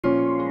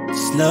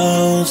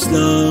Slow,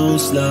 slow,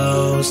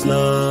 slow,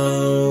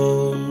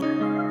 slow.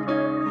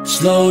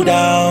 Slow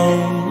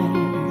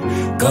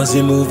down, 'cause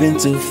you're moving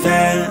too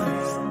fast.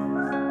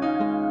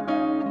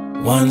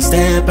 One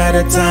step at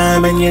a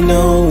time and you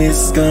know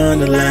it's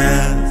gonna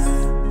last.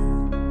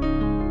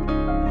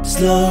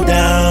 Slow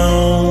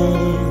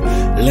down,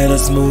 let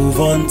us move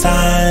on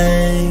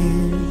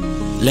time.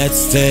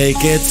 Let's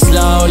take it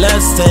slow,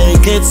 let's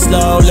take it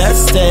slow,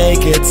 let's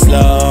take it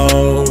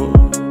slow.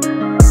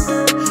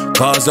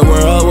 'Cause the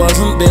world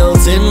wasn't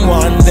built in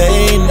one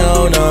day,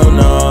 no, no,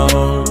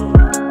 no.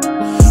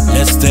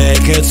 Let's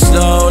take it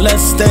slow,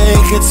 let's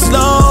take it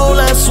slow,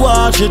 let's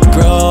watch it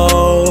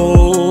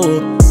grow.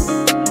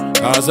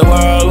 'Cause the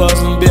world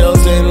wasn't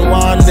built in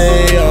one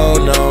day, oh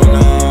no,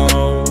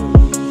 no.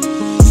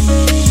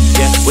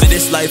 Yeah, with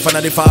this life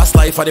and the fast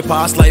life, or the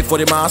past life, or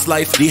the mass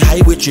life, the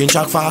highway change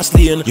track fast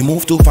lane. You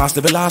move too fast,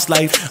 live the last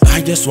life. I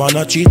just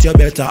wanna treat you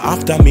better,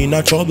 after me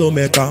not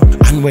troublemaker.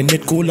 And when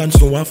it cool and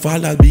snow I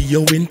fall, I'll be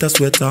your winter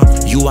sweater.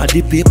 You are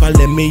the paper,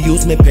 let me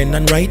use my pen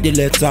and write the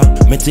letter.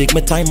 Me take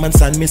my time and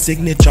sign my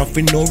signature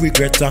for no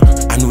regretter.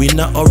 And we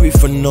not hurry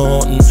for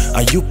nothing,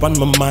 are you on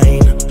my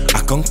mind?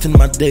 Counting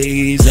my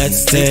days.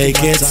 Let's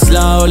take it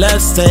slow,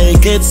 let's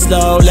take it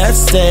slow,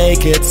 let's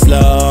take it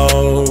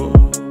slow.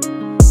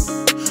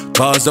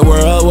 'Cause the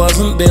world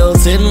wasn't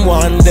built in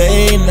one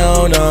day,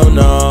 no, no,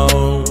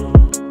 no.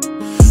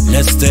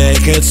 Let's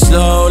take it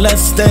slow,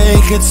 let's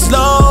take it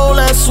slow,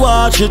 let's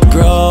watch it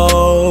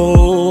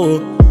grow.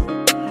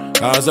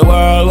 'Cause the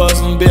world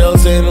wasn't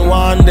built in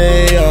one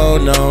day, oh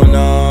no,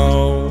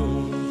 no.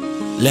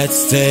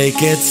 Let's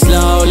take it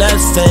slow,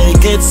 let's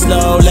take it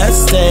slow,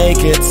 let's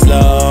take it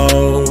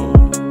slow.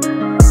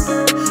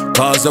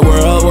 'Cause the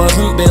world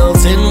wasn't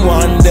built in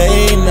one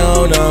day,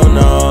 no, no,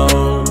 no.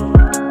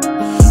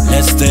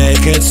 Let's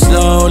take it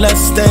slow,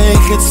 let's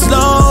take it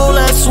slow,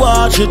 let's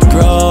watch it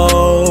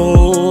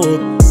grow.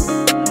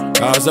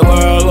 'Cause the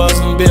world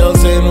wasn't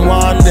built in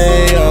one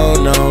day, oh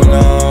no,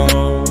 no.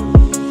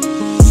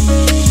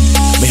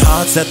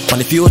 Set for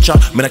the future,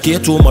 me not care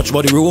too much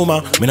about the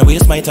rumor. Me not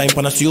waste my time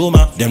on a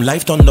sumer. Them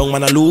life turn down,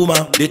 man a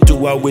loomer. The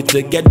two are we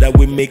together,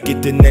 we make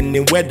it in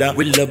any weather.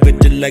 We love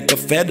it like a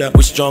feather,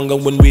 we stronger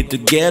when we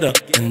together.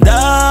 And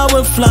I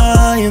will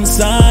fly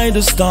inside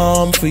the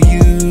storm for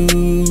you,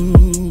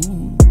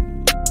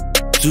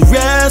 to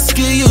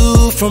rescue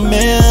you from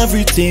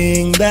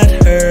everything that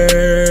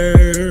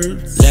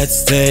hurts.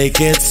 Let's take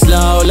it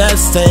slow,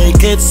 let's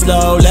take it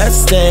slow,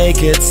 let's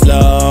take it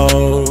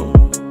slow.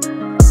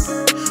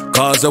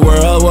 'Cause the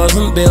world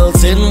wasn't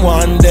built in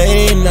one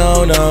day,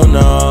 no, no,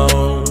 no.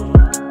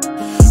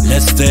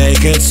 Let's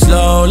take it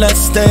slow,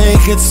 let's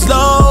take it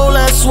slow,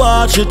 let's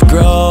watch it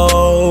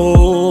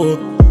grow.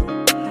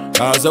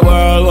 'Cause the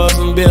world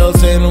wasn't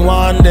built in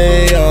one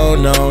day, oh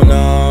no,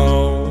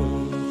 no.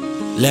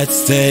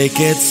 Let's take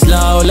it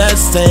slow,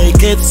 let's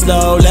take it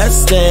slow,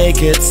 let's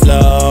take it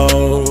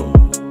slow.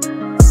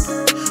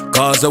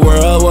 'Cause the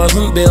world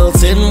wasn't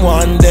built in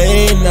one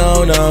day,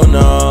 no, no,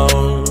 no.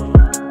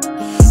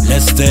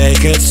 Let's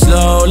take it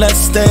slow,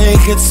 let's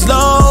take it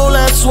slow,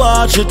 let's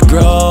watch it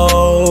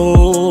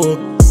grow.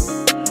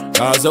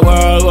 'Cause the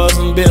world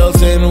wasn't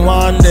built in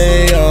one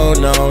day, oh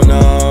no,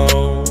 no.